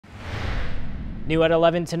New at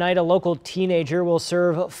 11 tonight, a local teenager will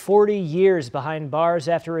serve 40 years behind bars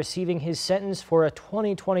after receiving his sentence for a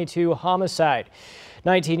 2022 homicide.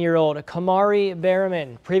 19-year-old Kamari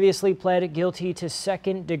Berriman previously pled guilty to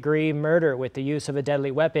second-degree murder with the use of a deadly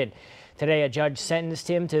weapon. Today, a judge sentenced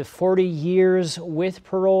him to 40 years with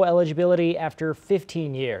parole eligibility after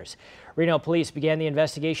 15 years. Reno police began the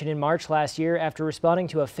investigation in March last year after responding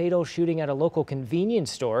to a fatal shooting at a local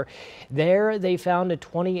convenience store. There, they found a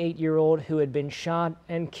 28-year-old who had been shot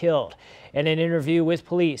and killed. In an interview with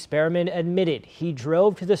police, Berriman admitted he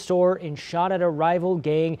drove to the store and shot at a rival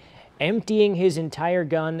gang, emptying his entire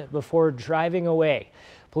gun before driving away.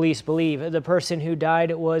 Police believe the person who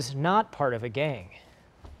died was not part of a gang.